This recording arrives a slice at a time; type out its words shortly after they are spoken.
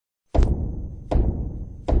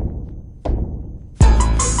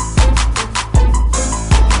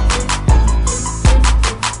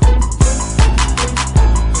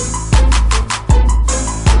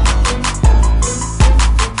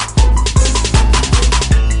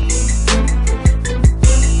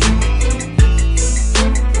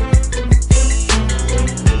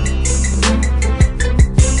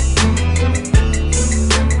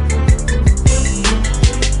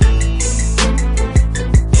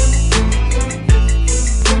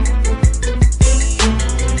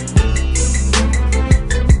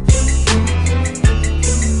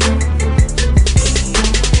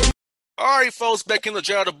goes back in the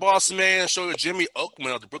jar of the Bossman Show. Jimmie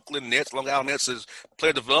Oakman of the Brooklyn Nets, Long Island Nets, is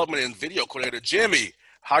player development and video coordinator. Jimmie,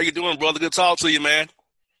 how you doing, brother? Good to talk to you, man.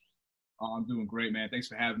 Oh, I'm doing great, man. Thanks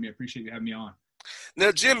for having me. I appreciate you having me on.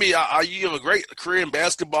 Now, Jimmie, you have a great career in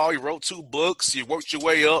basketball. You wrote 2 books. You worked your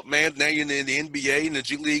way up, man. Now you're in the NBA and the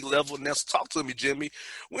G League level. Now, talk to me, Jimmie.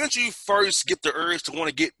 When did you first get the urge to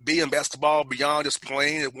want to be in basketball beyond just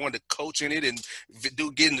playing and want to coach in it and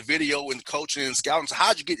get in the video and coaching and scouting? So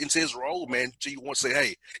how'd you get into this role, man? Do you want to say,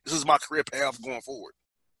 hey, this is my career path going forward?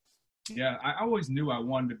 Yeah, I always knew I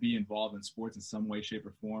wanted to be involved in sports in some way, shape,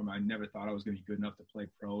 or form. I never thought I was going to be good enough to play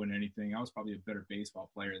pro in anything. I was probably a better baseball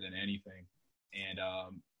player than anything. And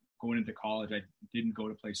going into college, I didn't go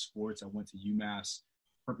to play sports. I went to UMass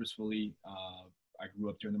purposefully. I grew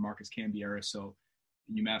up during the Marcus Camby era, so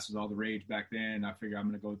UMass was all the rage back then. I figured I'm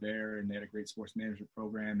going to go there, and they had a great sports management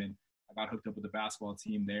program. And I got hooked up with the basketball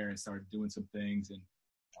team there and started doing some things. And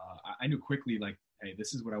I knew quickly, like, hey,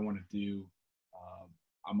 this is what I want to do.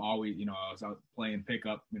 I'm always, I was out playing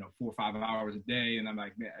pickup, 4 or 5 hours a day. And I'm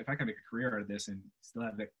like, man, if I can make a career out of this and still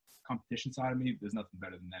have that competition side of me, there's nothing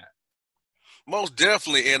better than that. Most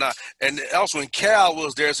definitely. And also when Cal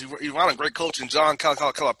was there, so he found a great coach in John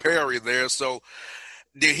Calipari there. So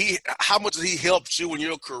how much did he help you in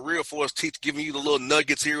your career for us, giving you the little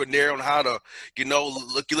nuggets here and there on how to,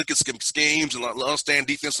 look at schemes and understand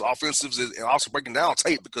defensive, offensives, and also breaking down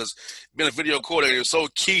tape, because being a video coordinator is so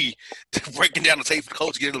key to breaking down the tape for the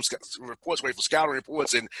coach, getting them reports ready for scouting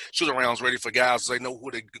reports and shooting rounds ready for guys so they know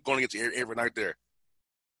who they're going to get to every night there.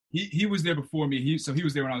 He was there before me. He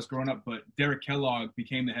was there when I was growing up, but Derek Kellogg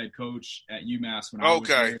became the head coach at UMass when I was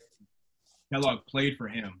there. Kellogg played for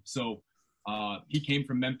him. So he came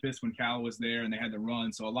from Memphis when Cal was there, and they had the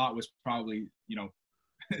run. So a lot was probably,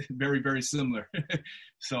 very, very similar.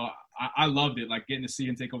 So I loved it, like getting to see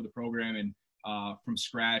him take over the program and from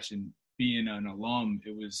scratch, and being an alum.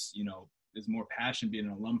 It was, there's more passion being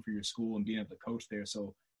an alum for your school and being able to coach there.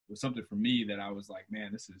 So it was something for me that I was like, man,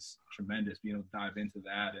 this is tremendous, being able to dive into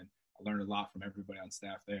that. And I learned a lot from everybody on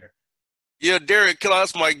staff there. Yeah, Derek Kellogg,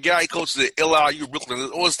 that's my guy. He coaches at LIU Brooklyn.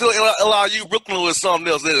 Or still LIU Brooklyn or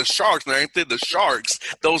something else. They're the Sharks now, ain't they? The Sharks.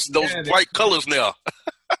 Those bright colors now.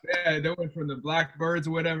 Yeah, they went from the Blackbirds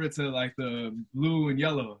or whatever to like the blue and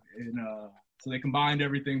yellow. And so they combined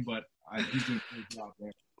everything, but he's doing a great job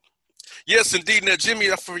there. Yes, indeed. Now, Jimmie,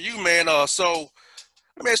 for you, man, so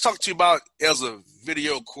let's talk to you about as a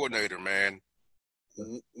video coordinator, man.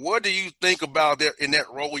 What do you think about that in that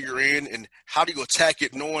role you're in, and how do you attack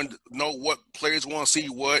it, know what players want to see,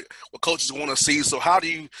 what coaches want to see? So how do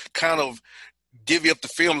you kind of divvy up the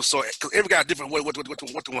film? So because every guy different way what they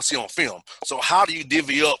want to see on film. So how do you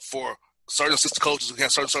divvy up for certain assistant coaches who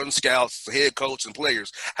have certain scouts, the head coach, and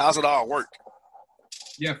players? How's it all work?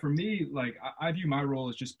 Yeah, for me, like I view my role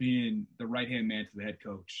as just being the right-hand man to the head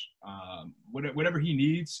coach. Whatever he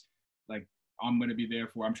needs, like, I'm going to be there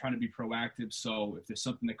for. I'm trying to be proactive. So if there's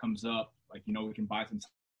something that comes up, like, we can buy some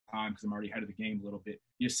time because I'm already ahead of the game a little bit.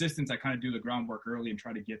 The assistants, I kind of do the groundwork early and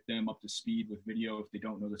try to get them up to speed with video if they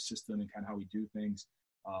don't know the system and kind of how we do things.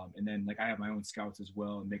 And then, like, I have my own scouts as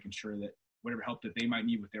well, and making sure that whatever help that they might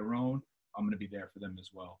need with their own, I'm going to be there for them as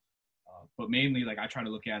well. But mainly, like, I try to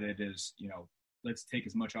look at it as, let's take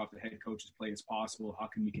as much off the head coach's plate as possible. How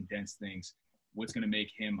can we condense things? What's going to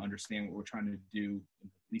make him understand what we're trying to do in the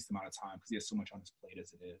least amount of time, because he has so much on his plate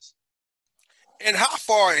as it is. And how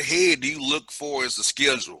far ahead do you look for as the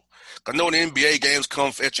schedule? I know the NBA games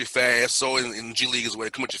come at you fast, so in the G League as well,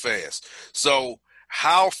 they come at you fast. So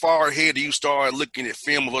how far ahead do you start looking at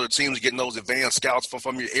film of other teams, getting those advanced scouts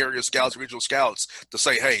from your area scouts, regional scouts, to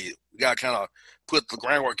say, hey, we got to kind of put the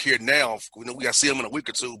groundwork here now. We got to see them in a week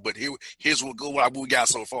or two, but here's what we got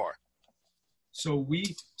so far. So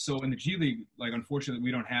in the G League, like, unfortunately, we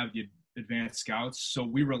don't have the advanced scouts. So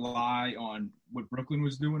we rely on what Brooklyn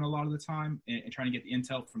was doing a lot of the time and trying to get the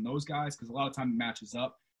intel from those guys, because a lot of time it matches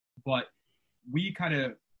up. But we kind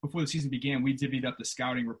of, before the season began, we divvied up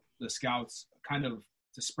the scouts kind of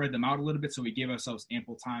to spread them out a little bit. So we gave ourselves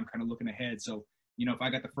ample time kind of looking ahead. So, if I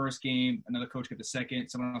got the first game, another coach got the second,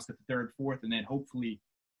 someone else got the third, fourth, and then hopefully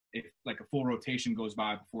if like a full rotation goes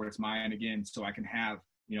by before it's mine again, so I can have,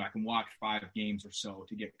 I can watch 5 games or so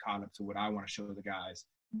to get caught up to what I want to show the guys.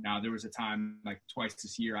 Now, there was a time, like twice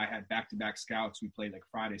this year, I had back-to-back scouts. We played like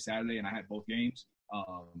Friday, Saturday, and I had both games.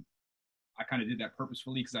 I kind of did that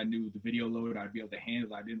purposefully because I knew the video load I'd be able to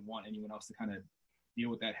handle. I didn't want anyone else to kind of deal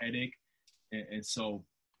with that headache. And so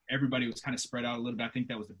everybody was kind of spread out a little bit. I think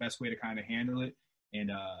that was the best way to kind of handle it. And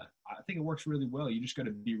I think it works really well. You just got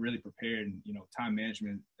to be really prepared. And, time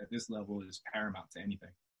management at this level is paramount to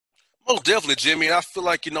anything. Most definitely, Jimmy. And I feel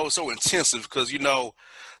like, it's so intensive because,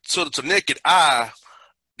 to the naked eye,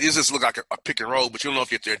 this just look like a pick and roll, but you don't know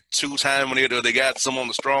if they're two-time on it or they got some on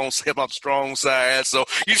the strong, help out the strong side. So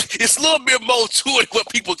it's a little bit more to it what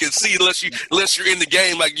people can see unless you're in the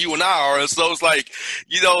game like you and I are. And so it's like,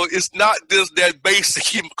 it's not just that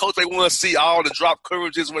basic. Coach, they want to see all the drop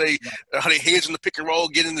coverages where how they hedge in the pick and roll,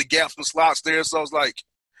 get in the gaps and slots there. So it's like,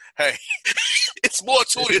 hey, it's more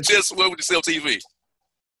to it than just what we see on TV.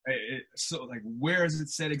 So, like, where is it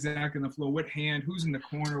set exactly on the floor? What hand? Who's in the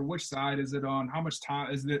corner? Which side is it on? How much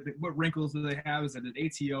time is it? What wrinkles do they have? Is it an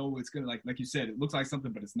ATO? It's gonna like you said, it looks like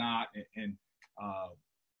something, but it's not. And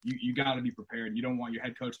you got to be prepared. You don't want your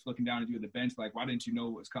head coach looking down at you at the bench like, why didn't you know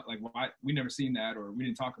what's like? Why we never seen that, or we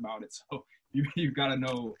didn't talk about it. So you got to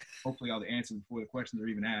know hopefully all the answers before the questions are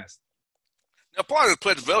even asked. Now, part of the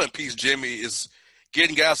play development piece, Jimmy, is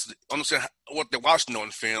getting guys to understand what they're watching on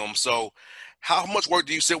film. So, how much work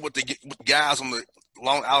do you sit with the guys on the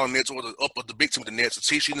Long Island Nets or the Big Team of the Nets,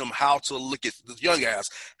 teaching them how to look at the young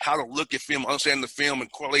guys, how to look at film, understand the film,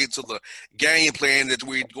 and correlate it to the game plan that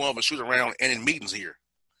we're going to shoot around and in meetings here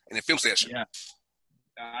in the film session? Yeah,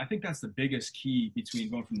 I think that's the biggest key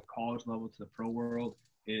between going from the college level to the pro world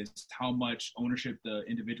is how much ownership the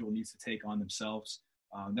individual needs to take on themselves.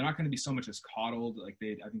 They're not going to be so much as coddled like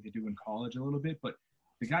I think they do in college a little bit, but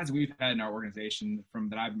the guys that we've had in our organization from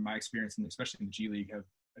that I've my experience, and especially in the G League, have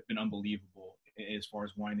been unbelievable as far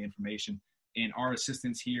as wanting the information. And our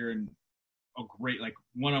assistants here and a great, like,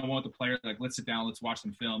 one-on-one with the player, like, let's sit down, let's watch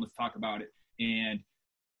some film, let's talk about it. And,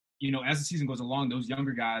 as the season goes along, those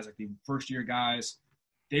younger guys, like the first-year guys,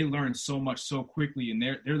 they learn so much so quickly, and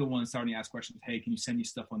they're the ones starting to ask questions. Hey, can you send me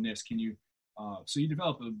stuff on this? Can you so you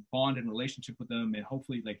develop a bond and relationship with them, and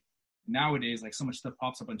hopefully, like, nowadays, like, so much stuff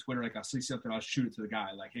pops up on Twitter. Like, I'll see something, I'll shoot it to the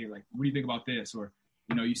guy. Like, hey, like, what do you think about this? Or,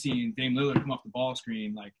 you see Dame Lillard come off the ball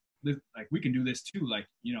screen. Like, we can do this too. Like,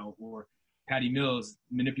 or Patty Mills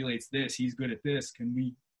manipulates this. He's good at this.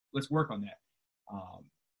 Let's work on that.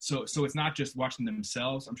 So it's not just watching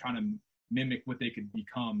themselves. I'm trying to mimic what they could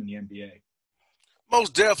become in the NBA.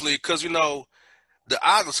 Most definitely, because, the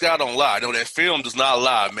eye of the sky don't lie. That film does not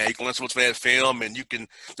lie, man. You can learn so much from that film, and you can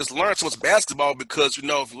just learn so much basketball because, if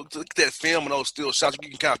you look at that film and those still shots, you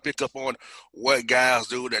can kind of pick up on what guys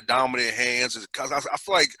do, their dominant hands. Because I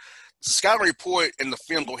feel like the scouting report and the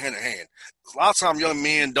film go hand in hand. A lot of times young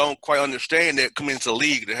men don't quite understand that coming into the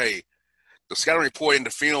league that, hey, the scouting report in the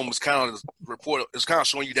film is kind of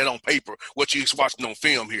showing you that on paper, what you're watching on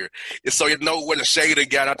film here. And so you know where to shade a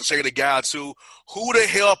guy, not to shade a guy to, who to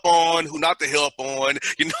help on, who not to help on,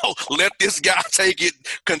 let this guy take it,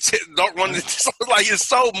 don't run it. Like, it's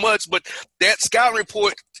so much, but that scouting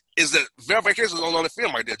report is the verification on the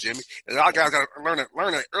film right there, Jimmy. And our guys got to learn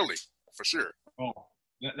it early, for sure. Oh,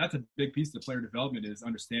 that's a big piece of the player development is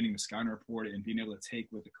understanding the scouting report and being able to take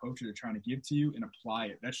what the coaches are trying to give to you and apply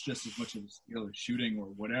it. That's just as much as shooting or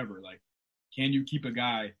whatever. Like, can you keep a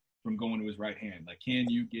guy from going to his right hand? Like, can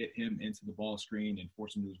you get him into the ball screen and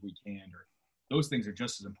force him to his weak hand? Or those things are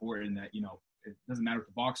just as important. That it doesn't matter what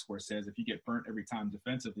the box score says. If you get burnt every time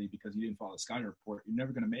defensively because you didn't follow the scouting report, you're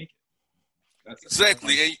never going to make it. That's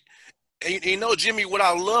exactly. And Jimmy, what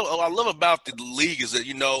I love about the league is that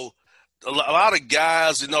a lot of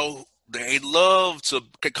guys, they love to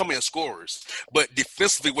come in scorers, but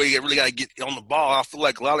defensively, where you really got to get on the ball, I feel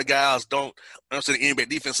like a lot of guys don't understand the NBA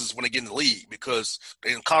defenses when they get in the league because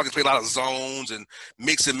in college they play a lot of zones and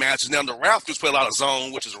mix and matches. Now the Raptors play a lot of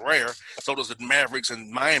zone, which is rare. So does the Mavericks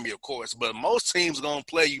and Miami, of course. But most teams are gonna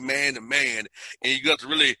play you man to man, and you got to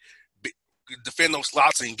really defend those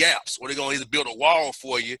slots and gaps, or they're gonna either build a wall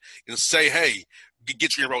for you and say, hey,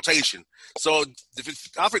 get you in rotation. So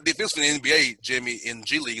I think defensively in the NBA, Jimmy, in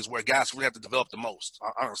G League is where guys really have to develop the most,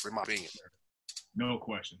 honestly, in my opinion. No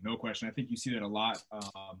question. I think you see that a lot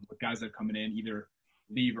with guys that are coming in, either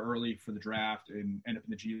leave early for the draft and end up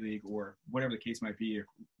in the G League or whatever the case might be.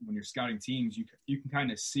 When you're scouting teams, you can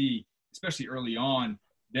kind of see, especially early on,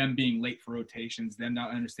 them being late for rotations, them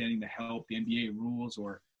not understanding the NBA rules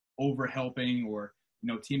or over-helping or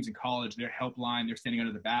teams in college, their help line, they're standing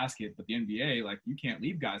under the basket, but the NBA, like, you can't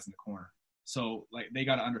leave guys in the corner. So, like, they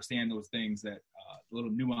got to understand those things, that the little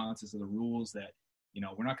nuances of the rules that,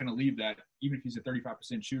 we're not going to leave that, even if he's a 35%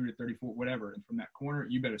 shooter, 34, whatever, and from that corner,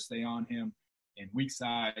 you better stay on him. And weak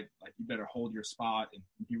side, like, you better hold your spot and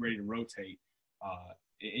be ready to rotate.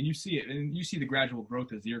 And you see it, and you see the gradual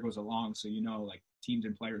growth as the year goes along. So, like, teams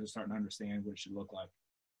and players are starting to understand what it should look like.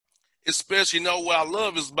 Especially, what I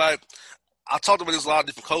love is I talked about this with a lot of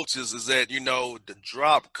different coaches, is that, the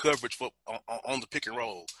drop coverage on the pick and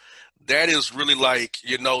roll. That is really like,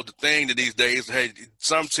 the thing that these days, hey,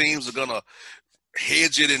 some teams are going to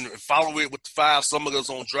hedge it and follow it with the five. Some of us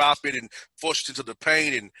don't drop it and force it into the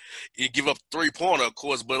paint and you give up 3-pointer, of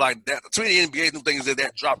course. But like that, to me, the NBA new thing is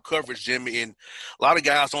that drop coverage, Jimmy, and a lot of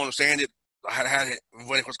guys don't understand it. How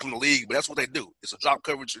when it comes to the league, but that's what they do. It's a drop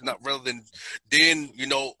coverage, not rather than then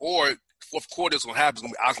or fourth quarter is gonna happen. It's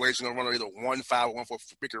gonna be isolation. Gonna run either 1-5 or 1-4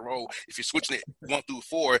 pick and roll. If you're switching it 1 through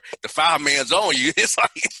 4, the 5-man's on you. It's like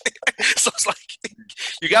so. It's like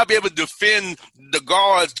you gotta be able to defend the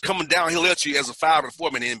guards coming downhill at you as a 5 or 4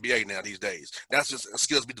 man in the NBA now these days. That's just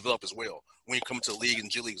skills be developed as well when you come to the league and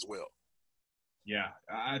G League as well. Yeah,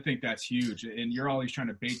 I think that's huge. And you're always trying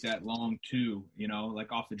to bait that long too,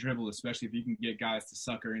 like off the dribble, especially if you can get guys to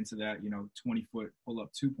sucker into that, 20-foot pull-up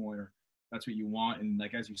 2-pointer. That's what you want. And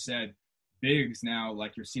like, as you said, bigs now,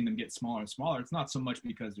 like you're seeing them get smaller and smaller. It's not so much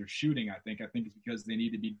because they're shooting, I think. I think it's because they need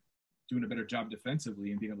to be doing a better job defensively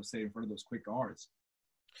and being able to stay in front of those quick guards.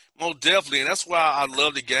 Most definitely, and that's why I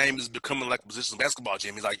love the game is becoming like position basketball,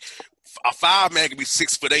 Jimmy. Like a 5-man can be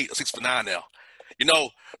 6'8" or 6'9" now.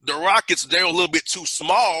 The Rockets, they're a little bit too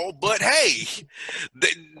small, but hey,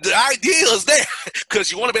 the idea is there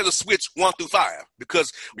because you want to be able to switch 1 through 5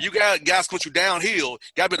 because when you got guys put you downhill, you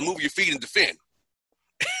got to be able to move your feet and defend.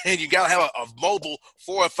 And you got to have a mobile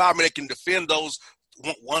 4 or 5 man that can defend those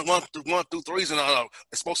 1 through 3s and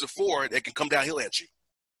explosive 4 that can come downhill at you.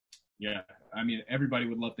 Yeah, I mean, everybody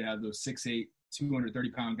would love to have those 6'8",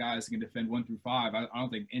 230-pound guys that can defend 1 through 5. I don't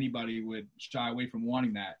think anybody would shy away from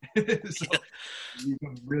wanting that. So you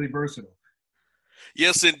become really versatile.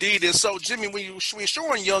 Yes, indeed. And so, Jimmy, when you're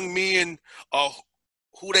showing young men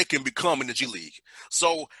who they can become in the G League,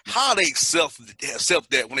 so how they accept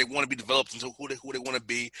that when they want to be developed into who they want to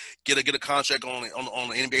be, get a contract on the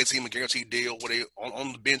NBA team, a guaranteed deal, where they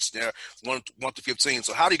on the bench there 1 to 15.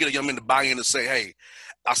 So how do you get a young man to buy in and say, hey,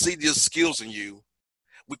 I see these skills in you.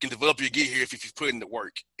 We can develop you to get here if you put in the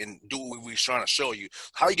work and do what we're trying to show you.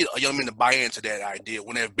 How do you get a young man to buy into that idea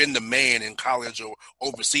when they've been the man in college or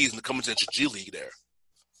overseas and to come into the G League there?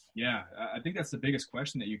 Yeah, I think that's the biggest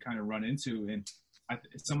question that you kind of run into. And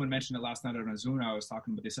someone mentioned it last night on a Zoom I was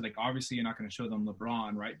talking, but they said, like, obviously you're not going to show them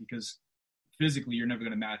LeBron, right? Because physically you're never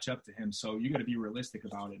going to match up to him. So you got to be realistic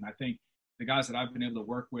about it. And I think the guys that I've been able to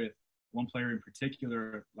work with, one player in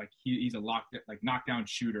particular, like he's a knockdown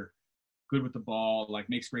shooter, good with the ball, like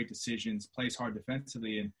makes great decisions, plays hard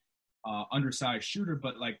defensively, and undersized shooter.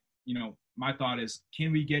 But my thought is,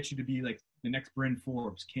 can we get you to be like the next Bryn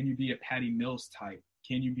Forbes? Can you be a Patty Mills type?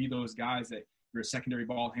 Can you be those guys that you're a secondary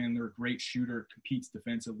ball handler, great shooter, competes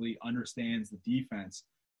defensively, understands the defense?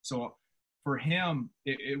 So for him,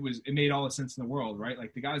 it made all the sense in the world, right?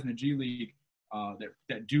 Like the guys in the G League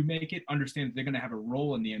that do make it understand that they're going to have a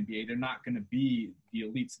role in the NBA. They're not going to be the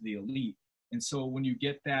elites of the elite. And so when you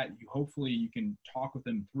get that, hopefully you can talk with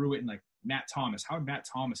them through it. And like Matt Thomas, how did Matt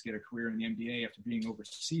Thomas get a career in the NBA after being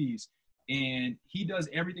overseas? And he does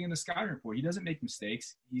everything in the scouting report. He doesn't make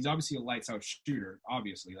mistakes. He's obviously a lights out shooter,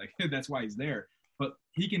 obviously. Like that's why he's there. But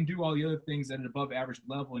he can do all the other things at an above average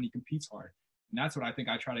level, and he competes hard. And that's what I think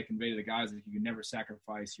I try to convey to the guys, is you can never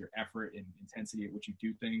sacrifice your effort and intensity at which you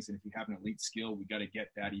do things. And if you have an elite skill, we got to get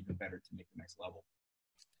that even better to make the next level.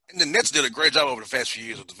 And the Nets did a great job over the past few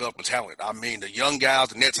years of developing talent. I mean, the young guys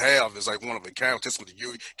the Nets have is like one of the testament to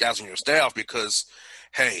you guys on your staff because,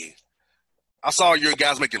 hey, I saw your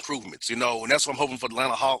guys make improvements, and that's what I'm hoping for the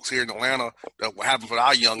Atlanta Hawks here in Atlanta, that will happen for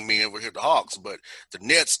our young men over here, the Hawks. But the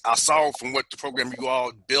Nets, I saw from what the program you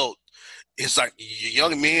all built, it's like your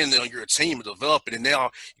young men on your team are developing, and now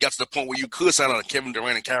you got to the point where you could sign on Kevin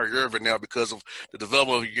Durant and Kyrie Irving now because of the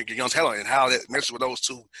development of your young talent and how that meshes with those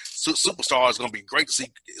two superstars is going to be great to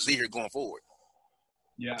see here going forward.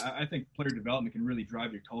 Yeah, I think player development can really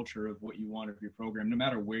drive your culture of what you want of your program, no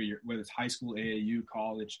matter whether it's high school, AAU,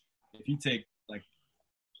 college. If you take like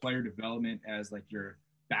player development as like your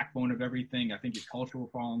backbone of everything, I think your culture will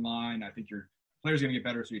fall in line. I think your players are going to get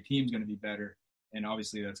better, so your team's going to be better. And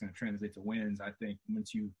obviously that's going to translate to wins. I think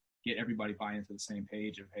once you get everybody buy into the same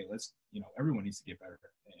page of, hey, everyone needs to get better.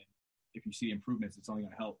 And if you see improvements, it's only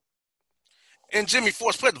going to help. And Jimmy,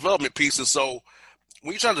 for player development pieces, so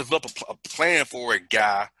when you're trying to develop a plan for a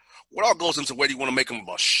guy, what all goes into whether you want to make him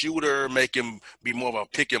a shooter, make him be more of a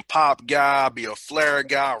pick and pop guy, be a flare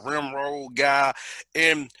guy, rim roll guy,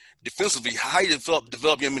 and defensively, how you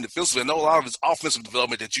develop him in defensively? I know a lot of it's offensive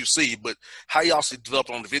development that you see, but how you also develop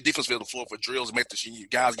on the defensive end of the floor for drills and make sure you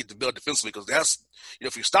guys get developed defensively, because that's,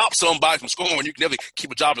 if you stop somebody from scoring, you can never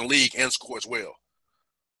keep a job in the league and score as well.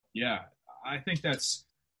 Yeah, I think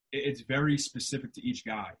it's very specific to each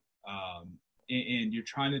guy. And you're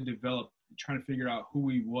trying to figure out who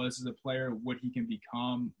he was as a player, what he can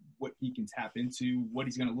become, what he can tap into, what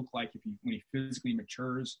he's going to look like when he physically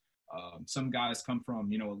matures. Some guys come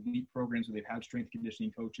from, elite programs where they've had strength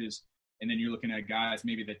conditioning coaches. And then you're looking at guys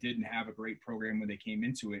maybe that didn't have a great program when they came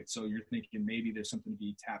into it. So you're thinking maybe there's something to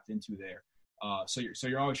be tapped into there. So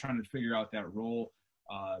you're always trying to figure out that role.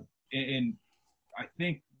 And I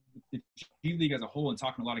think the G League as a whole, and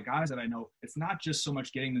talking to a lot of guys that I know, it's not just so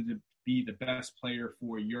much getting them to be the best player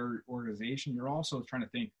for your organization. You're also trying to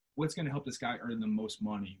think, what's going to help this guy earn the most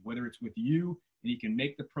money, whether it's with you and he can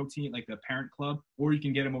make the pro team, like the parent club, or you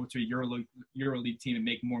can get him over to a EuroLeague team and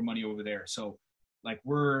make more money over there. So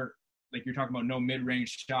you're talking about no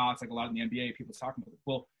mid-range shots, like a lot in the NBA, people's talking about it.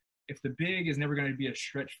 Well, if the big is never going to be a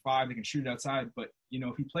stretch five, they can shoot it outside. But,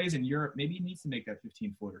 if he plays in Europe, maybe he needs to make that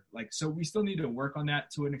 15-footer. So we still need to work on that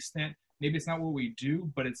to an extent. Maybe it's not what we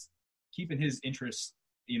do, but it's keeping his interests,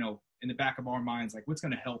 in the back of our minds, like what's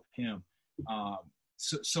going to help him.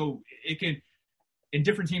 So it can, and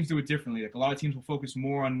different teams do it differently. Like a lot of teams will focus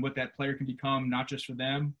more on what that player can become, not just for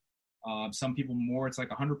them. Some people more, it's like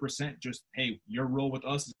 100% just, hey, your role with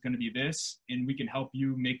us is going to be this, and we can help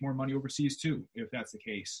you make more money overseas too, if that's the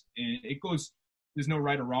case. And it goes, there's no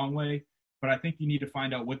right or wrong way, but I think you need to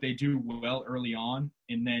find out what they do well early on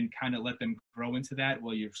and then kind of let them grow into that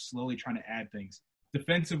while you're slowly trying to add things.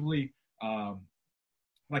 Defensively,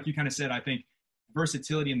 like you kind of said, I think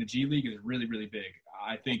versatility in the G League is really, really big.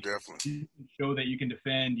 I think you can show that you can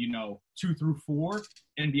defend, 2 through 4,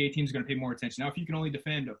 NBA teams are going to pay more attention. Now, if you can only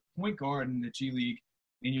defend a point guard in the G League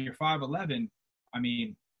and you're 5'11", I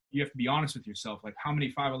mean, you have to be honest with yourself. Like, how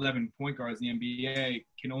many 5'11" point guards in the NBA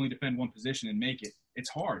can only defend one position and make it? It's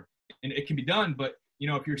hard. And it can be done, but,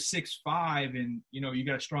 if you're 6'5" and, you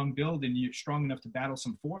got a strong build and you're strong enough to battle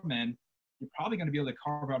some 4 men, you're probably going to be able to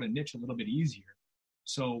carve out a niche a little bit easier.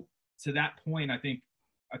 So to that point, I think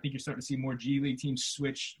you're starting to see more G League teams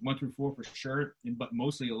switch 1 through 4 for sure, but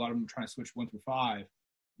mostly a lot of them are trying to switch 1 through 5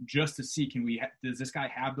 just to see, does this guy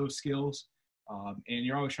have those skills? And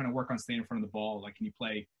you're always trying to work on staying in front of the ball. Like, can you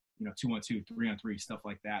play, 2-on-2, 3-on-3, stuff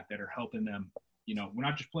like that are helping them. We're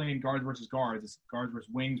not just playing guards versus guards. It's guards versus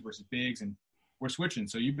wings versus bigs, and we're switching.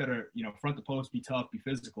 So you better, front the post, be tough, be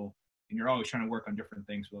physical, and you're always trying to work on different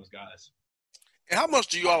things for those guys. And how much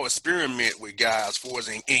do you all experiment with guys for us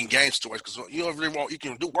in game stories? Because you don't really you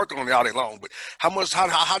can do work on it all day long, but how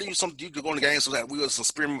do you go in the game so that we just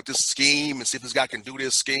experiment with this scheme and see if this guy can do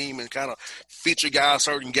this scheme and kind of feature guys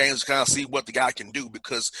certain games to kind of see what the guy can do?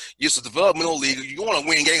 Because it's a developmental league. You want to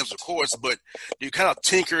win games, of course, but you kind of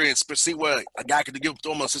tinker and see what a guy can do,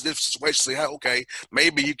 throw him in a situation, say, hey, okay,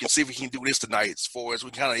 maybe you can see if he can do this tonight for us.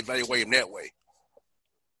 We kind of evaluate him that way.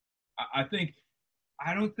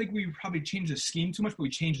 I don't think we probably changed the scheme too much, but we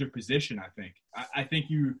changed their position, I think. I think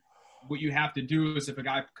what you have to do is if a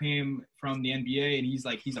guy came from the NBA and he's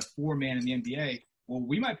a 4-man in the NBA, well,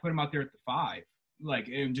 we might put him out there at the 5,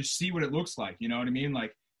 and just see what it looks like. You know what I mean?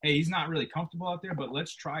 Like, hey, he's not really comfortable out there, but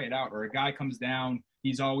let's try it out. Or a guy comes down,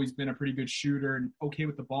 he's always been a pretty good shooter and okay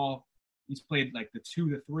with the ball. He's played like the 2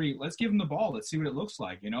 to 3. Let's give him the ball. Let's see what it looks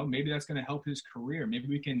like. Maybe that's going to help his career. Maybe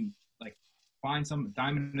we can find some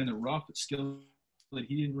diamond in the rough skill that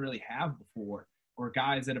he didn't really have before, or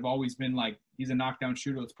guys that have always been he's a knockdown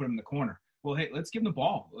shooter, let's put him in the corner. Well, hey, let's give him the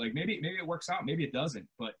ball. Maybe it works out, maybe it doesn't.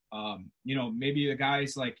 But maybe the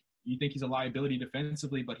guy's you think he's a liability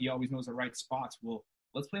defensively, but he always knows the right spots. Well,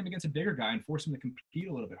 let's play him against a bigger guy and force him to compete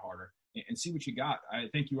a little bit harder and see what you got. I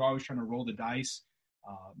think you're always trying to roll the dice.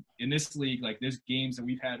 In this league, there's games that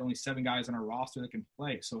we've had only 7 guys on our roster that can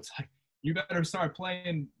play. So it's you better start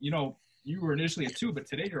playing. You were initially a 2, but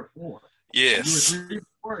today you're a 4. Yes. You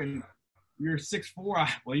were 3-4 and you're 6'4".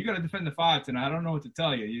 Well, you got to defend the 5 tonight. I don't know what to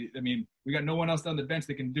tell you. We got no one else on the bench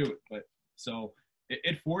that can do it. But so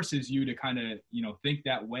it forces you to kind of, think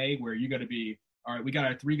that way where you got to be, all right, we got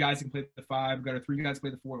our 3 guys that can play the 5. We got our 3 guys that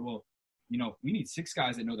play the 4. Well, we need 6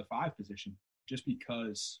 guys that know the 5 position just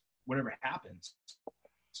because whatever happens,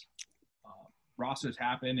 rosters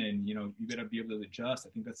happen and, you better be able to adjust.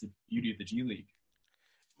 I think that's the beauty of the G League.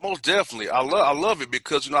 Most definitely. I love it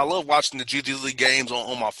because, I love watching the GG League games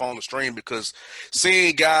on my phone to stream because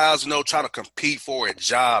seeing guys, try to compete for a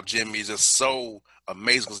job, Jimmy, is just so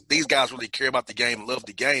amazing because these guys really care about the game, love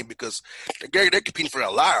the game because they're competing for their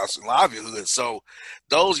lives and livelihood. So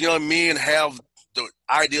those young men have the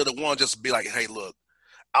idea to want to just be like, hey, look,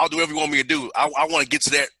 I'll do whatever you want me to do. I want to get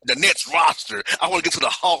to the Nets roster. I want to get to the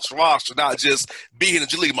Hawks roster, not just be in the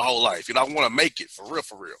G League my whole life. I want to make it for real,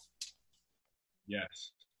 for real. Yes.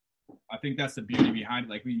 I think that's the beauty behind it.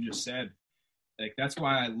 Like we just said, that's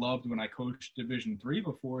why I loved when I coached Division III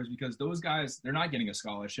before is because those guys, they're not getting a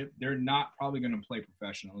scholarship. They're not probably going to play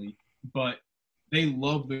professionally, but they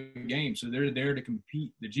love the game, so they're there to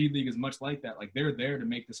compete. The G League is much like that. Like, they're there to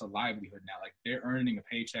make this a livelihood now. Like, they're earning a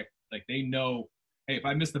paycheck. Like, they know, hey, if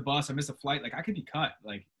I miss the bus, I miss a flight, like, I could be cut.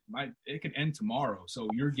 Like, it could end tomorrow. So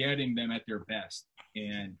you're getting them at their best.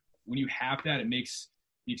 And when you have that, it makes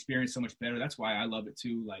the experience so much better. That's why I love it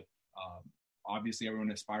too. Like, obviously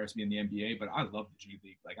everyone aspires to be in the NBA, but I love the G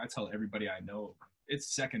League. Like, I tell everybody I know,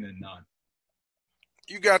 it's second to none.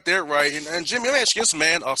 You got that right. And Jimmie, let me ask you this,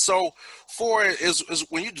 man. So for is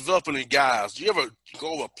when you developing the guys, do you ever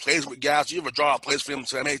go over plays with guys? Do you ever draw a plays for them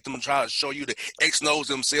to make them try to show you the X knows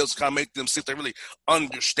themselves, kind of make them see if they really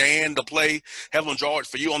understand the play? Have them draw it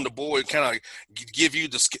for you on the board, kind of give you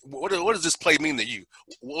the what does this play mean to you?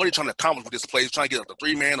 What are you trying to accomplish with this play? Trying to get a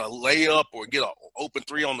 3-man, a layup, or get an open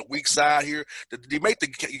 3 on the weak side here? Do you make the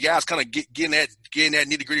guys kind of get in that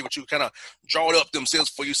nitty gritty with you, kind of draw it up themselves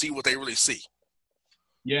for you see what they really see?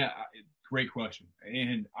 Yeah, great question.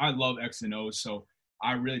 And I love X and O's, so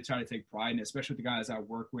I really try to take pride in it, especially with the guys I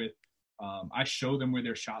work with. I show them where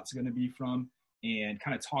their shots are going to be from and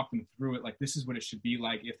kind of talk them through it. Like, this is what it should be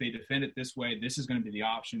like. If they defend it this way, this is going to be the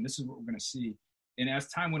option. This is what we're going to see. And as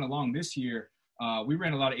time went along this year, we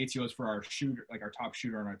ran a lot of ATOs for our shooter, like our top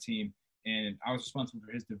shooter on our team, and I was responsible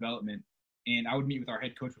for his development. And I would meet with our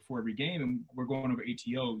head coach before every game, and we're going over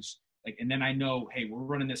ATOs. Like, and then I know, hey, we're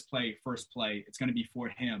running this play, first play. It's going to be for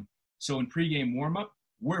him. So in pregame warmup,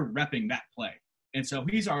 we're repping that play. And so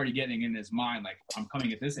he's already getting in his mind, like, I'm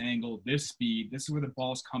coming at this angle, this speed, this is where the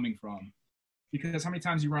ball's coming from. Because how many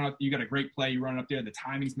times you run up, you got a great play, you run up there, the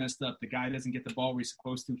timing's messed up, the guy doesn't get the ball where he's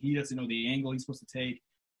supposed to, he doesn't know the angle he's supposed to take.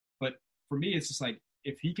 But for me, it's just like,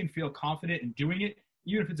 if he can feel confident in doing it,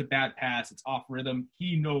 even if it's a bad pass, it's off rhythm,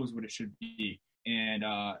 he knows what it should be. And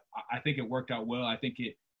I think it worked out well. I think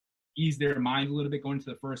it ease their mind a little bit going into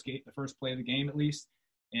the first play of the game at least.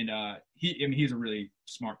 And he's a really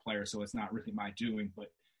smart player, so it's not really my doing, but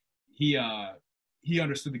he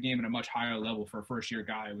understood the game at a much higher level for a first-year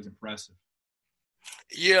guy. It was impressive.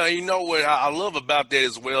 Yeah, you know what I love about that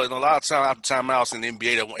as well. And a lot of time after timeouts in the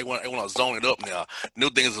NBA, they want to zone it up now. New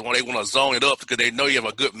thing is when they want to zone it up because they know you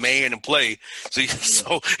have a good man in play.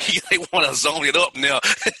 So they want to zone it up now.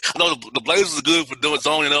 I know the Blazers are good for doing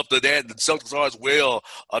zoning up to that. The Celtics are as well.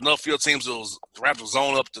 Enough field teams will Raptors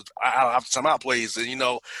zone up to after timeout plays. And, you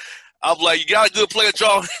know, I'm like, you got a good player,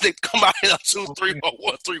 Joe. They come out in a 2-3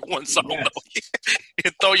 or 1-3-1 zone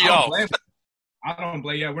and throw you off. I don't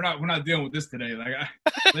blame. Yeah, we're not dealing with this today. Like,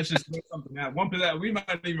 let's just do something out. One that we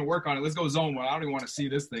might even work on it. Let's go zone one. I don't even want to see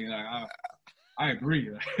this thing. Like, I agree.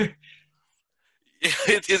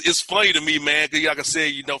 It's funny to me, man. Because like I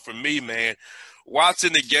said, you know, for me, man,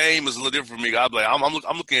 watching the game is a little different for me.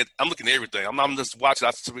 I'm looking at everything. I'm just watching.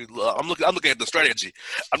 I'm looking at the strategy.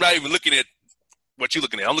 I'm not even looking at what you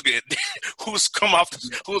looking at. I'm looking at who's come off,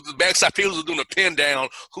 who's the backside people who's doing a pin down,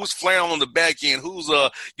 who's flaring on the back end, who's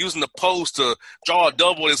using the post to draw a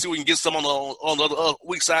double and see if we can get some on the other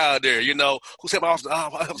weak side there. You know, who's helping off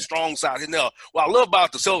the strong side. You know, what I love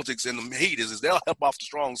about the Celtics and the Heat is they'll help off the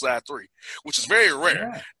strong side 3, which is very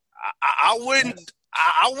rare. Yeah. I wouldn't.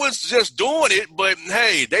 I was just doing it, but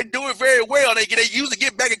hey, they do it very well. They usually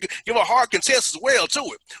get back and give a hard contest as well to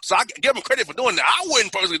it. So I give them credit for doing that. I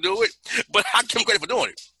wouldn't personally do it, but I give them credit for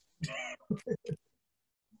doing it.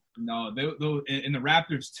 No, they in the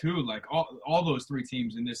Raptors too, like all those 3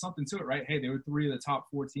 teams, and there's something to it, right? Hey, they were 3 of the top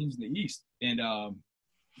 4 teams in the East, and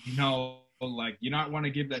you know, like, you not want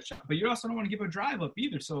to give that shot, but you also don't want to give a drive up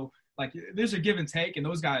either. So like, there's a give and take, and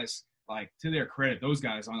those guys, like, to their credit, those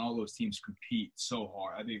guys on all those teams compete so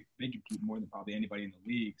hard. I think they compete more than probably anybody in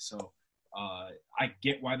the league. So I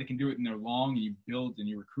get why they can do it, and they're long, and you build and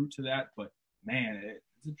you recruit to that. But man,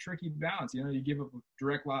 it's a tricky balance. You know, you give up a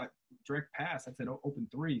direct pass. That's an open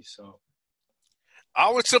 3. So I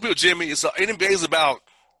always tell people, Jimmie, NBA is about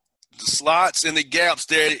the slots and the gaps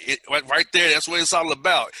there, right there. That's what it's all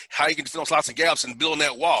about. How you can fill slots and gaps and building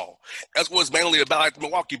that wall. That's what it's mainly about, like the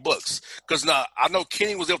Milwaukee Bucks. Because now I know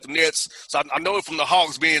Kenny was up the Nets, so I know it from the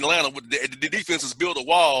Hawks being in Atlanta. The defense is build a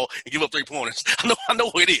wall and give up 3-pointers. I know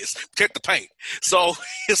what it is. Protect the paint. So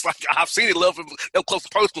it's like I've seen it up close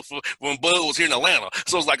and personal for when Bud was here in Atlanta.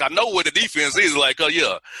 So it's like I know what the defense is. Like,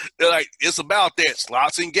 yeah, they're like, it's about that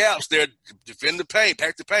slots and gaps there. Defend the paint,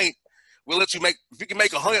 pack the paint. We'll let you make, if you can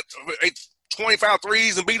make 25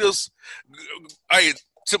 threes and beat us, hey,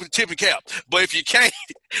 tip cap. But if you can't,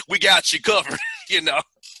 we got you covered, you know.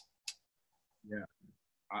 Yeah.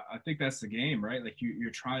 I think that's the game, right? Like,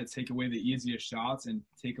 you're trying to take away the easiest shots and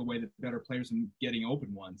take away the better players from getting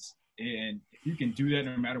open ones. And if you can do that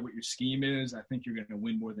no matter what your scheme is, I think you're going to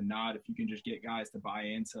win more than not if you can just get guys to buy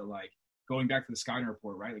into, like, going back to the Skyner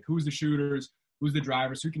report, right? Like, who's the shooters? who's the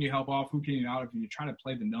drivers, who can you help off, who can you out of. You're trying to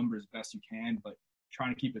play the numbers best you can, but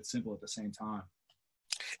trying to keep it simple at the same time.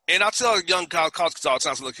 And I tell young college kids all the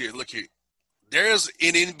time, so look here. There's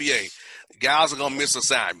in NBA, guys are going to miss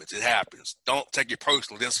assignments. It happens. Don't take it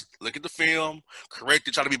personally. Just look at the film, correct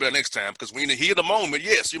it, try to be better next time. Because when you hear the moment,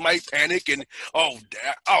 yes, you might panic and, oh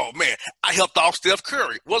man, I helped off Steph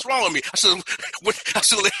Curry. What's wrong with me? I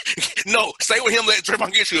should no, stay with him, let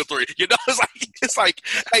Draymond get you a three. You know, it's like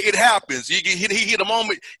hey, it happens. He hit the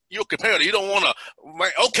moment, you're a competitor. You don't want to,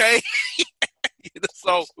 okay.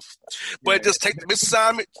 So, but just take the miss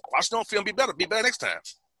assignment, watch the film, be better next time.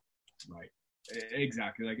 Right.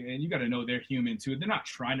 Exactly. Like, and you got to know they're human too. They're not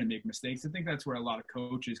trying to make mistakes. I think that's where a lot of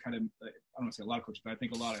coaches kind of, I don't want to say a lot of coaches, but I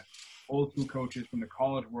think a lot of old school coaches from the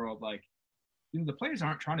college world, like, you know, the players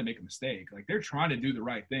aren't trying to make a mistake. Like, they're trying to do the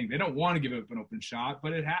right thing. They don't want to give up an open shot,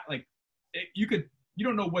 but you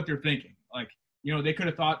don't know what they're thinking. Like, you know, they could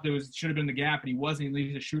have thought should have been the gap and he wasn't. He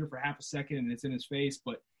leaves a shooter for half a second and it's in his face.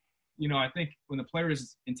 But, you know, I think when the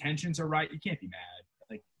player's intentions are right, you can't be mad.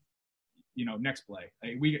 You know, next play.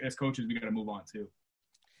 Like, we as coaches, we got to move on too.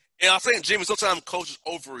 And I think, Jimmie, sometimes coaches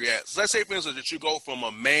overreact. So let's say, for instance, that you go from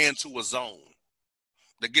a man to a zone.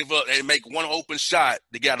 They give up and make one open shot,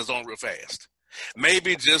 they got a zone real fast.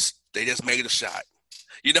 Maybe they just made a shot.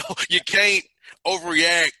 You know, you can't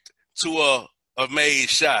overreact to a made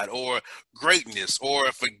shot or greatness, or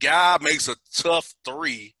if a guy makes a tough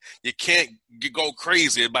three, you can't go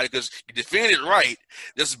crazy about it because you defend it right.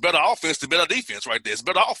 There's better offense than better defense right there. It's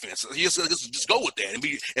better offense. You just go with that and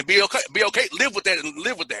be okay. Be okay. Live with that and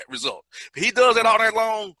live with that result. If he does that all night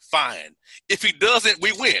long, fine. If he doesn't,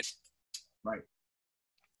 we win. Right.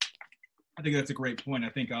 I think that's a great point. I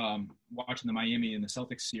think watching the Miami and the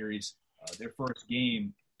Celtics series, their first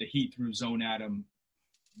game, the Heat threw zone at them.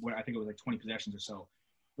 What I think it was like 20 possessions or so,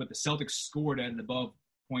 but the Celtics scored at an above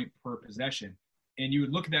point per possession, and you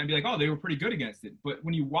would look at that and be like, oh, they were pretty good against it. But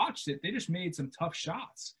when you watched it, they just made some tough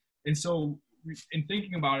shots. And so in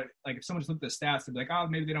thinking about it, like if someone just looked at the stats, they'd be like, oh,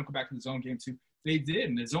 maybe they don't come back to the zone game two. They did,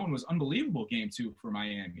 and the zone was unbelievable game two for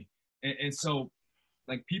Miami. And so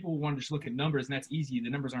like people want to just look at numbers, and that's easy. The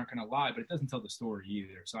numbers aren't going to lie, but it doesn't tell the story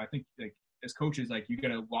either. So I think like as coaches, like you got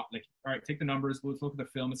to like, all right, take the numbers, let's look at the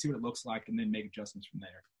film and see what it looks like, and then make adjustments from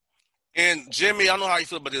there. And Jimmie, I don't know how you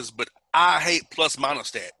feel about this, but I hate plus minus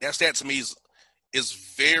stat. That stat to me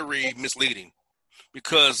is very misleading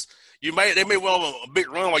because they may run a big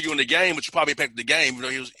run while you're in the game, but you probably impacted the game.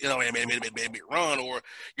 You know, made a big run, or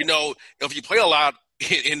you know, if you play a lot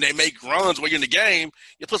and they make runs while you're in the game,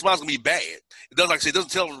 your plus minus gonna be bad. It doesn't, like I said, it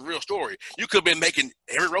doesn't tell the real story. You could have been making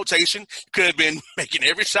every rotation, you could have been making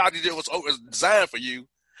every shot you did was designed for you,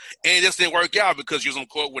 and it just didn't work out because you was on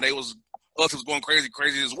court when us was going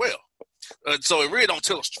crazy as well. So it really don't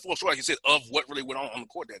tell a full story, like you said, of what really went on the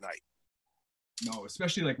court that night. No,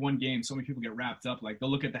 especially like one game, so many people get wrapped up. Like they'll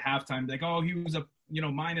look at the halftime, like, oh, he was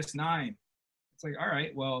 -9. It's like, all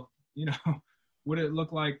right, well, you know, what did it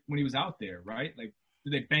look like when he was out there, right? Like,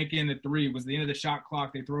 did they bank in the three? Was the end of the shot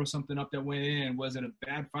clock? They throw something up that went in? Was it a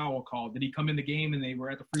bad foul call? Did he come in the game and they were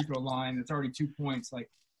at the free throw line? It's already 2 points. Like,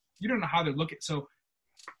 you don't know how they're looking. So,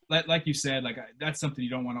 like you said, like that's something you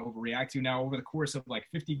don't want to overreact to. Now, over the course of like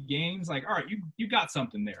 50 games, like, all right, you got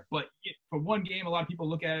something there. But for one game, a lot of people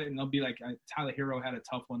look at it and they'll be like, Tyler Hero had a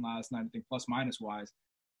tough one last night, I think plus minus wise.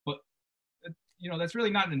 But, you know, that's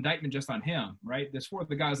really not an indictment just on him, right? There's 4 of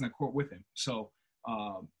the guys in the court with him. So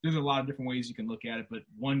there's a lot of different ways you can look at it. But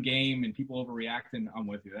one game and people overreacting, I'm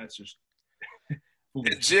with you. That's just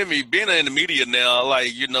 – Jimmie, being in the media now,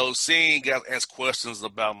 like, you know, seeing guys ask questions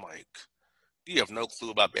about, like, you have no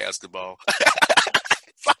clue about basketball.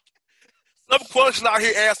 Some question out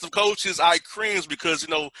here asked the coaches, I cringe because, you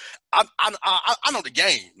know, I know the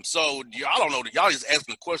game. So y'all don't know that. Y'all just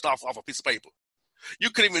asking the question off a piece of paper.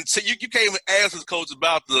 You couldn't even say, you can't even ask the coach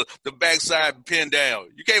about the backside pin down.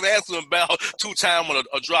 You can't even ask him about 2-time on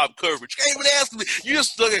a drop coverage. You can't even ask him. You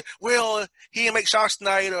just look at, well, he didn't make shots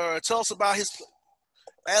tonight, or tell us about his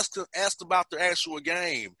ask about the actual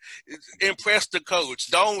game. Impress the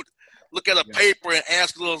coach. Don't look at a paper and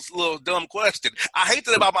ask a little dumb question. I hate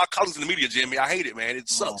that about my colleagues in the media, Jimmie. I hate it, man. It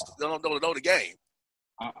sucks. They don't know the game.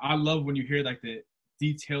 I love when you hear like the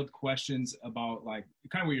detailed questions about like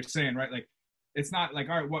kind of what you're saying, right? Like it's not like,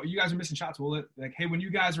 all right, well, you guys are missing shots. Well, like, hey, when you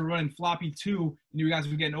guys were running floppy 2 and you guys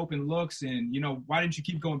were getting open looks, and you know, why didn't you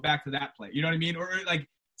keep going back to that play? You know what I mean? Or like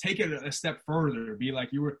take it a step further. Be like,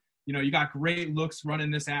 you got great looks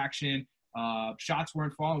running this action. Shots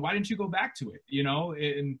weren't falling. Why didn't you go back to it? You know,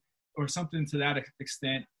 or something to that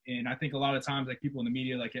extent. And I think a lot of times, like people in the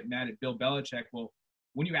media, like get mad at Bill Belichick. Well,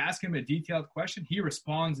 when you ask him a detailed question, he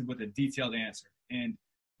responds with a detailed answer. And,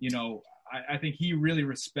 you know, I think he really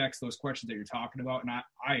respects those questions that you're talking about, and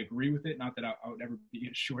I agree with it. Not that I would ever be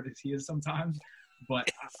as short as he is sometimes, but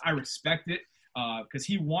I respect it because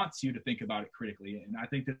he wants you to think about it critically, and I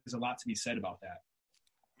think there's a lot to be said about that.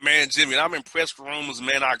 Man, Jimmy, I'm in press rooms,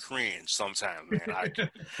 man. I cringe sometimes, man.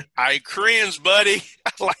 I cringe, buddy.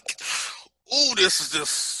 Like, ooh, this is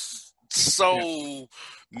just so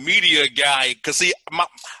media guy. Because, see,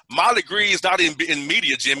 my degree is not in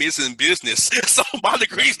media, Jimmy. It's in business. So my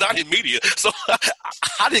degree is not in media. So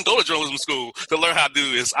I didn't go to journalism school to learn how to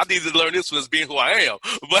do this. I needed to learn this as being who I am.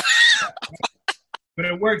 But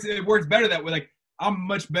it works better that way. Like, I'm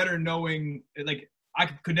much better knowing, like, I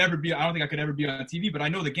don't think I could ever be on TV, but I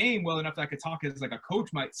know the game well enough that I could talk as like a coach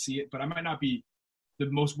might see it, but I might not be the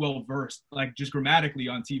most well-versed, like just grammatically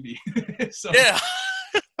on TV. So, yeah.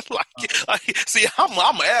 See, I'm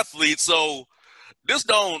an athlete, so this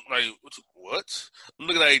don't, like, what? I'm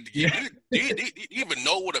looking like, do you even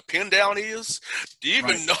know what a pin down is? Do you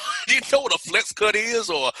even know, do you know what a flex cut is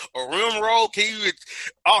or a rim roll? He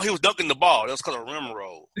was dunking the ball. That's called a rim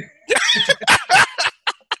roll.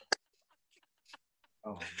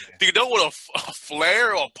 Oh, do you know what a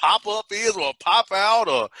flare or a pop-up is or a pop-out?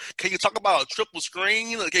 Or can you talk about a triple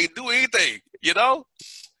screen? Or can you do anything, you know?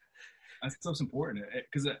 That stuff's important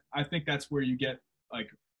because I think that's where you get, like,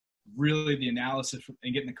 really the analysis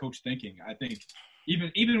and getting the coach thinking. I think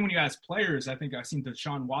even when you ask players, I think I seen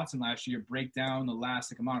Deshaun Watson last year break down the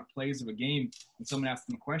last amount of plays of a game, and someone asked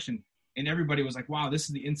him a question, and everybody was like, wow, this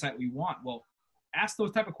is the insight we want. Well, ask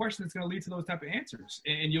those type of questions that's going to lead to those type of answers,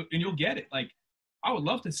 and you'll get it. Like, I would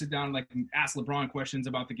love to sit down and ask LeBron questions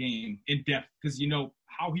about the game in depth because you know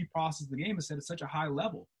how he processes the game is set at such a high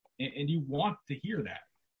level, and you want to hear that.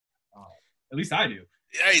 At least I do.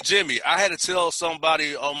 Hey, Jimmy, I had to tell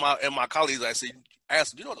somebody and my colleagues, I said,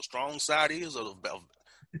 ask them, do you know what the strong side is? Or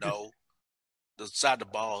no, the side the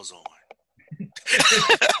ball's on.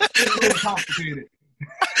 It's a little complicated.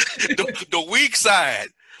 the weak side.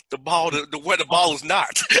 Where the ball is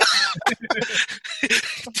not.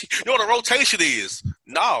 You know what a rotation is?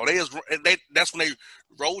 No, that's when they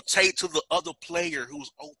rotate to the other player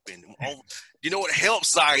who's open. You know what help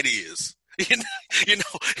side is? You know.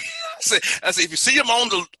 I say if you see them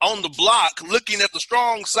on the block looking at the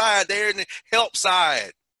strong side, they're in the help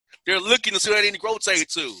side. They're looking to see where they need to rotate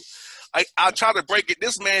to. I try to break it.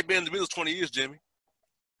 This man been in the business 20 years, Jimmy.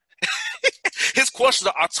 His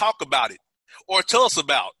questions are talk about it or tell us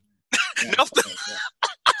about.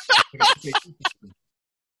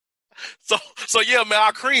 So yeah, man,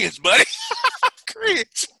 I cringe, buddy. I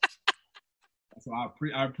cringe. So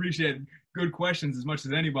I appreciate good questions as much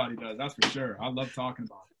as anybody does. That's for sure. I love talking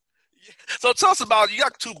about it. So tell us about, you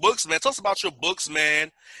got 2 books, man. Tell us about your books,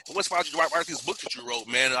 man. And what's about you to write these books that you wrote,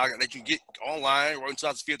 man, that you can get online. Wrote in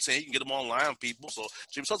 2015. You can get them online, people. So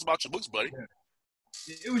Jim, tell us about your books, buddy. Yeah.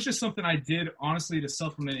 It was just something I did, honestly, to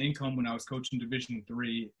supplement income when I was coaching Division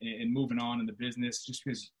III and moving on in the business. Just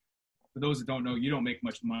because, for those that don't know, you don't make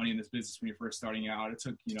much money in this business when you're first starting out. It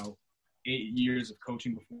took, 8 years of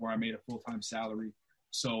coaching before I made a full-time salary.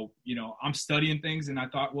 So, I'm studying things, and I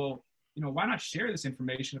thought, well, why not share this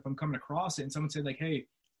information if I'm coming across it? And someone said, like, hey,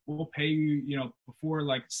 we'll pay you, before,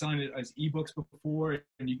 like, selling it as ebooks before,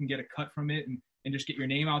 and you can get a cut from it and just get your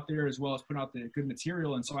name out there as well as put out the good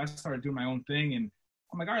material. And so I started doing my own thing, and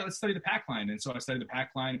I'm like, all right, let's study the pack line. And so I studied the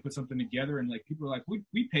pack line and put something together, and, like, people were like,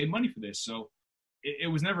 we paid money for this. So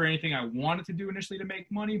it was never anything I wanted to do initially to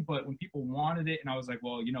make money, but when people wanted it, and I was like,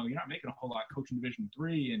 well, you're not making a whole lot coaching Division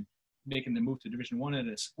III and making the move to Division I at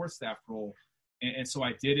a sports staff role. And so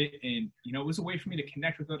I did it, and, it was a way for me to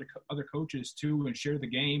connect with other coaches too and share the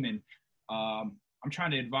game. And I'm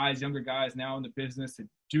trying to advise younger guys now in the business to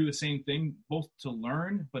do the same thing, both to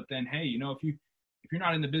learn, but then, hey, if you're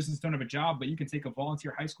not in the business, don't have a job, but you can take a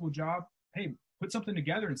volunteer high school job, hey, put something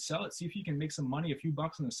together and sell it. See if you can make some money, a few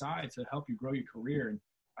bucks on the side to help you grow your career. And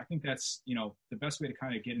I think that's, the best way to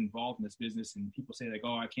kind of get involved in this business. And people say, like,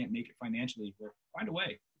 oh, I can't make it financially. Well, find a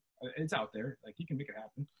way. It's out there. Like, you can make it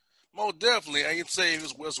happen. Well, definitely. I can say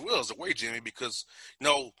as well as a way, Jimmy, because,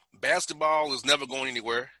 basketball is never going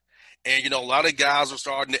anywhere. And, a lot of guys are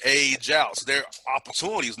starting to age out. So there are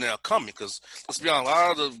opportunities now coming because, let's be honest,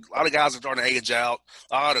 a lot of guys are starting to age out.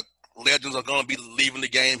 A lot of legends are going to be leaving the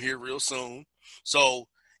game here real soon. So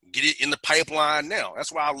get it in the pipeline now.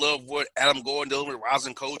 That's why I love what Adam Gordon does with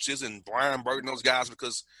rising coaches and Brian Burton, those guys,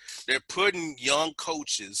 because they're putting young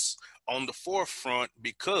coaches on the forefront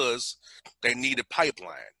because they need a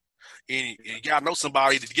pipeline. And you got to know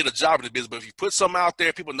somebody to get a job in the business. But if you put something out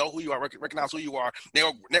there, people know who you are, recognize who you are,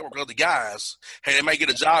 network with other guys. Hey, they might get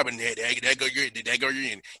a job in there. They go, you're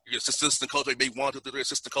in. You're assistant coach, maybe 1, 2, 3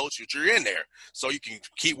 assistant coach. You're in there, so you can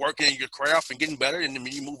keep working your craft and getting better, and then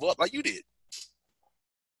you move up like you did.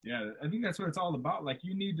 Yeah, I think that's what it's all about. Like,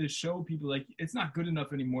 you need to show people, like, it's not good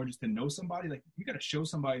enough anymore just to know somebody. Like, you got to show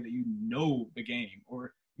somebody that you know the game,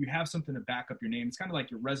 or you have something to back up your name. It's kind of like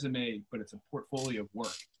your resume, but it's a portfolio of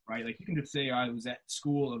work, right? Like, you can just say, I was at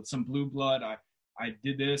school of some blue blood. I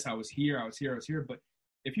did this. I was here. But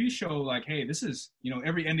if you show, like, hey, this is,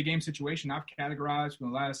 every end of game situation I've categorized for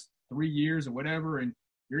the last 3 years or whatever, and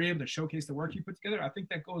you're able to showcase the work you put together, I think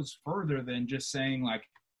that goes further than just saying, like,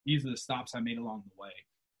 these are the stops I made along the way.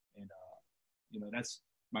 And, that's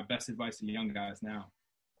my best advice to young guys now.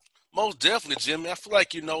 Most definitely, Jimmy. I feel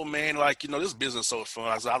like, man, this business is so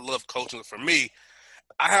fun. I love coaching. For me,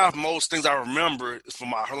 I have most things I remember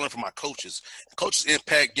I learned from my coaches. Coaches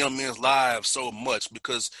impact young men's lives so much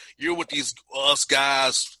because you're with us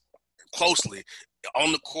guys closely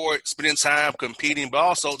on the court, spending time competing, but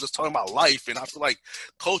also just talking about life. And I feel like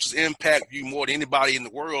coaches impact you more than anybody in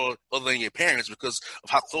the world other than your parents because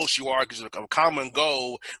of how close you are, because you have a common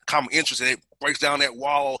goal, common interest, and it breaks down that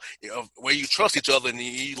wall of where you trust each other and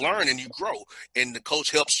you learn and you grow. And the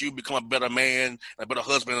coach helps you become a better man, a better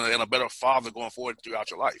husband, and a better father going forward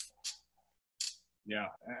throughout your life. Yeah,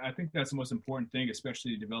 I think that's the most important thing,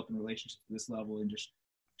 especially developing relationships at this level and just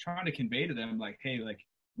trying to convey to them, like, hey, like,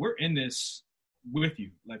 we're in this with you.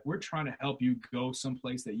 Like, we're trying to help you go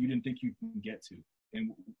someplace that you didn't think you can get to.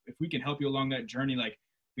 And if we can help you along that journey, like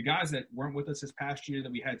the guys that weren't with us this past year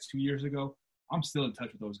that we had 2 years ago, I'm still in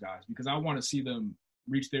touch with those guys because I want to see them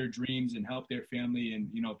reach their dreams and help their family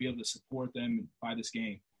and, be able to support them by this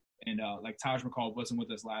game. And like Taj McCall wasn't with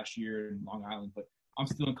us last year in Long Island, but I'm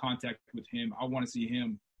still in contact with him. I want to see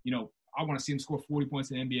him, I want to see him score 40 points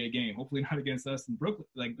in an NBA game. Hopefully not against us in Brooklyn,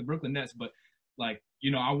 like the Brooklyn Nets, but like,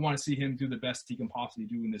 I want to see him do the best he can possibly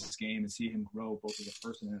do in this game and see him grow both as a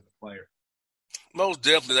person and as a player. Most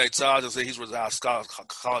definitely, like Taj said, he's with our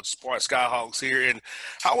college sports Skyhawks here. And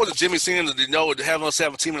how was it, Jimmy, seeing to have us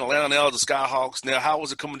have a team in Atlanta now, the Skyhawks? Now, how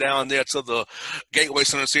was it coming down there to the Gateway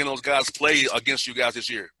Center, seeing those guys play against you guys this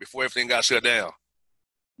year before everything got shut down?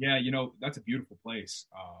 Yeah, that's a beautiful place.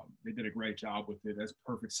 They did a great job with it. That's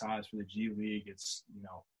perfect size for the G League. It's,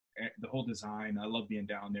 the whole design. I love being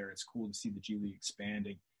down there. It's cool to see the G League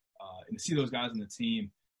expanding and to see those guys on the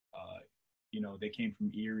team. They came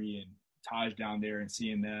from Erie and Taj down there and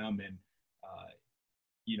seeing them, and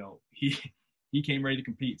he came ready to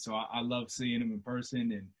compete. So I love seeing him in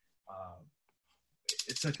person, and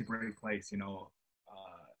it's such a great place. The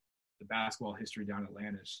basketball history down in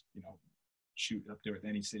Atlanta is shoot up there with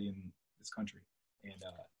any city in this country, and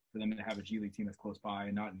for them to have a G League team that's close by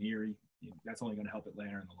and not in Erie, that's only going to help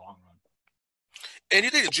Atlanta in the long run. And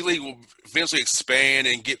you think the G League will eventually expand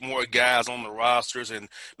and get more guys on the rosters and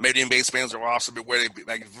maybe the NBA expands the roster, but where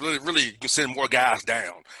they really can send more guys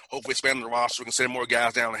down. Hopefully expand the roster, we can send more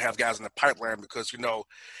guys down and have guys in the pipeline because,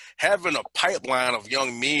 having a pipeline of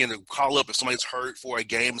young men to call up if somebody's hurt for a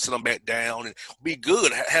game and send them back down and be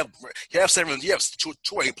good. Have 2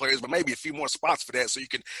 players, but maybe a few more spots for that so you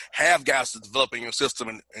can have guys to develop in your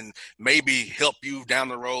system and maybe help you down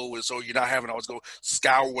the road so you're not having to always go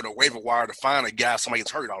scour with a waiver wire to find a guy somebody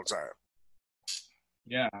gets hurt all the time.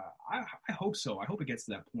 Yeah, I hope so. I hope it gets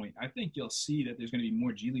to that point. I think you'll see that there's going to be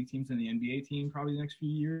more G League teams than the NBA team probably the next few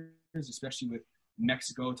years, especially with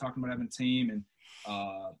Mexico talking about having a team and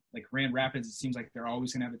like Grand Rapids, it seems like they're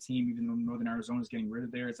always going to have a team, even though Northern Arizona is getting rid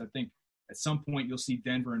of theirs. I think at some point you'll see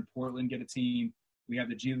Denver and Portland get a team. We have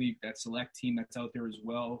the G League, that select team that's out there as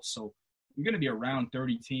well. So you're going to be around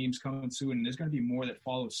 30 teams coming soon, and there's going to be more that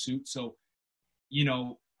follow suit. So,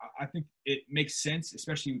 I think it makes sense,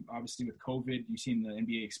 especially obviously with COVID. You've seen the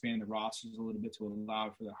NBA expand the rosters a little bit to allow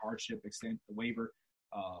for the hardship, extend the waiver.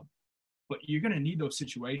 But you're going to need those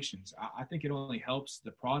situations. I think it only helps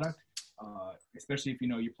the product, especially if,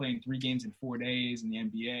 you're playing 3 games in 4 days in the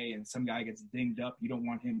NBA and some guy gets dinged up. You don't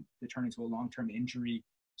want him to turn into a long-term injury.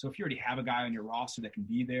 So if you already have a guy on your roster that can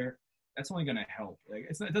be there, that's only going to help. Like,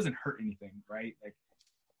 it doesn't hurt anything, right? Like,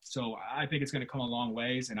 so I think it's going to come a long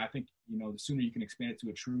ways. And I think, the sooner you can expand it to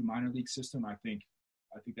a true minor league system, I think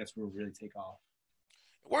that's where it'll really take off.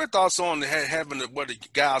 What are your thoughts on having where the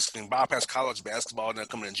guys can bypass college basketball and then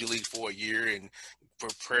come in the G League for a year and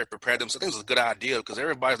prepare them? So I think it's a good idea because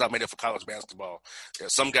everybody's not made up for college basketball.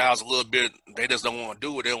 Some guys a little bit, they just don't want to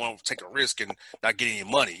do it. They don't want to take a risk and not get any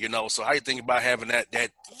money, So how you think about having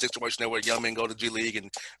that situation there where young men go to G League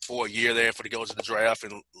and for a year there for to go to the draft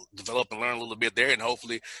and develop and learn a little bit there and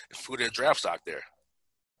hopefully put their draft stock there?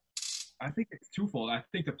 I think it's twofold. I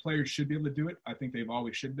think the players should be able to do it. I think they've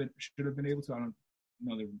always should have been able to. I don't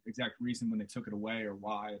know the exact reason when they took it away or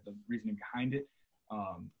why, the reasoning behind it.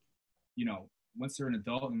 You know, once they're an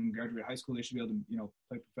adult and graduate high school, they should be able to, you know,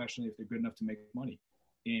 play professionally if they're good enough to make money.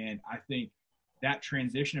 And I think that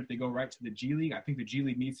transition, if they go right to the G League, I think the G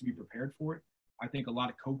League needs to be prepared for it. I think a lot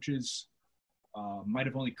of coaches might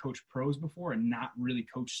have only coached pros before and not really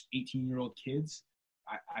coached 18-year-old kids.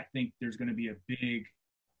 I think there's going to be a big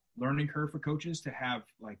learning curve for coaches to have,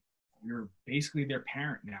 like, you're basically their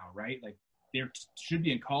parent now, right? Like, they should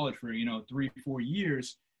be in college for, you know, 3-4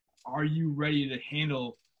 years. Are you ready to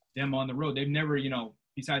handle them on the road? They've never, you know,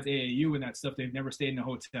 besides AAU and that stuff, they've never stayed in a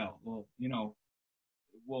hotel. Well, you know,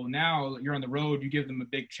 now you're on the road, you give them a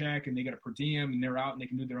big check and they got a per diem and they're out and they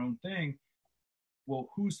can do their own thing. Well,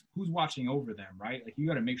 who's watching over them, right? Like, you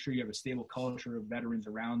got to make sure you have a stable culture of veterans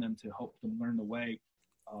around them to help them learn the way.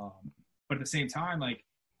 But at the same time, like,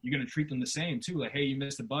 you're going to treat them the same too. Like, hey, you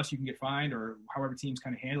missed the bus, you can get fined, or however teams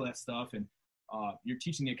kind of handle that stuff. And you're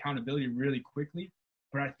teaching the accountability really quickly.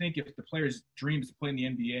 But I think if the player's dream is to play in the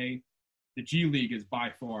NBA, the G League is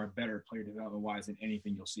by far better player development-wise than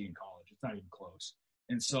anything you'll see in college. It's not even close.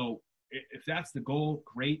 And so if that's the goal,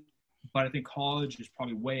 great. But I think college is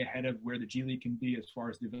probably way ahead of where the G League can be as far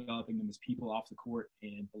as developing them as people off the court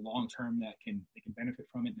and the long term that they can benefit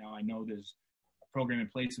from it. Now, I know there's a program in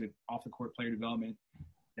place with off the court player development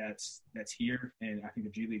that's here, and I think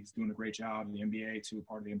the G League is doing a great job, and the NBA too,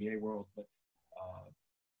 part of the NBA world. But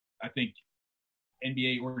I think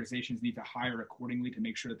NBA organizations need to hire accordingly to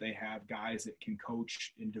make sure that they have guys that can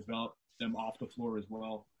coach and develop them off the floor as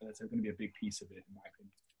well. That's going to be a big piece of it, in my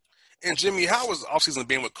opinion. And Jimmie, how was offseason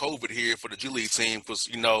been with COVID here for the G League team? Because,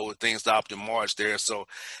 you know, things stopped in March there. So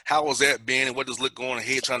how was that been, and what does look going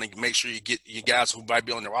ahead, trying to make sure you get you guys who might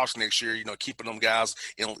be on the roster next year, you know, keeping them guys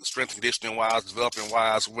in strength and conditioning wise, developing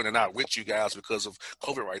wise, when they're not with you guys because of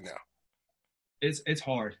COVID right now? It's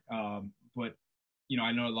hard. But, you know,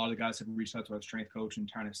 I know a lot of the guys have reached out to our strength coach and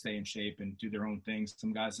trying to stay in shape and do their own things.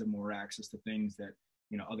 Some guys have more access to things that,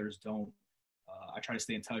 you know, others don't. I try to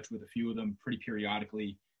stay in touch with a few of them pretty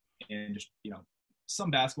periodically. And just, you know,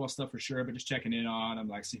 some basketball stuff for sure, but just checking in on them,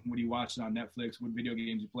 like, see, what are you watching on Netflix, what video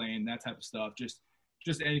games you playing, that type of stuff. Just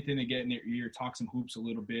anything to get in their ear, talk some hoops a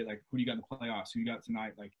little bit, like, who do you got in the playoffs, who you got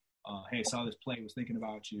tonight, like, hey, I saw this play, was thinking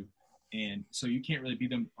about you. And so you can't really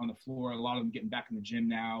beat them on the floor. A lot of them getting back in the gym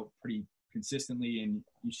now pretty consistently, and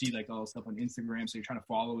you see, like, all the stuff on Instagram, so you're trying to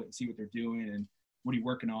follow it and see what they're doing and what are you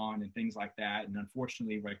working on and things like that. And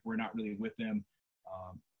unfortunately, like, we're not really with them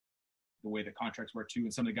the way the contracts work too.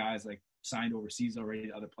 And some of the guys, like, signed overseas already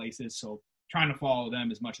to other places. So trying to follow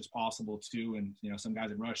them as much as possible too. And, you know, some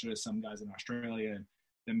guys in Russia, some guys in Australia, and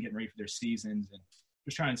them getting ready for their seasons, and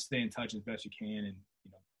just trying to stay in touch as best you can. And,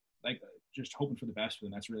 you know, like, just hoping for the best for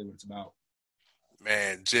them. That's really what it's about.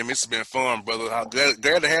 Man, Jim, it's been fun, brother. I'm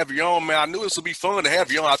glad to have you on, man. I knew this would be fun to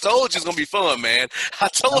have you on. I told you it's going to be fun, man. I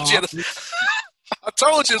told you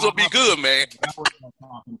it's going to be good, man.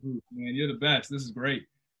 Man, you're the best. This is great.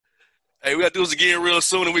 Hey, we got to do this again real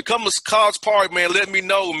soon. And we come to College Park, man, let me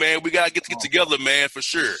know, man. We got to get together, man, for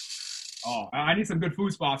sure. Oh, I need some good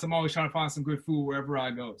food spots. I'm always trying to find some good food wherever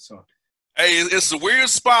I go. So, hey, it's a weird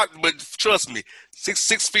spot, but trust me,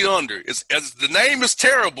 6 feet under. The name is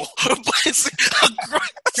terrible, but it's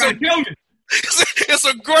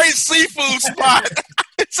a great seafood spot.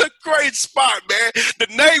 It's a great spot, man. The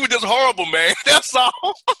name is just horrible, man. That's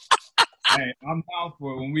all. Hey, I'm down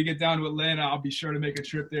for it. When we get down to Atlanta, I'll be sure to make a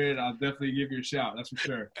trip there, and I'll definitely give you a shout. That's for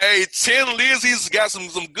sure. Hey, Tin Lizzie's got some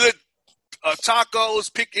good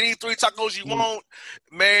tacos. Pick any 3 tacos you want.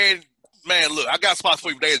 Man, look, I got spots for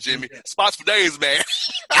you today, Jimmie. Spots for days, man.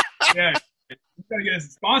 Yeah. You got to get a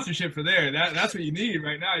sponsorship for there. That's what you need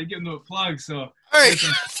right now. You're giving them a plug. So hey,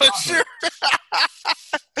 for sure.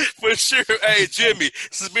 For sure. Hey, Jimmie,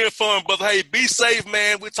 this has been fun, brother. Hey, be safe,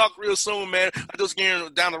 man. We'll talk real soon, man. I'll do this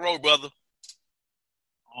again down the road, brother.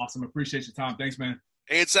 Awesome. Appreciate your time. Thanks, man.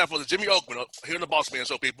 Anytime for the Jimmie Oakman here on the Bossman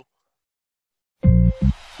Show, people.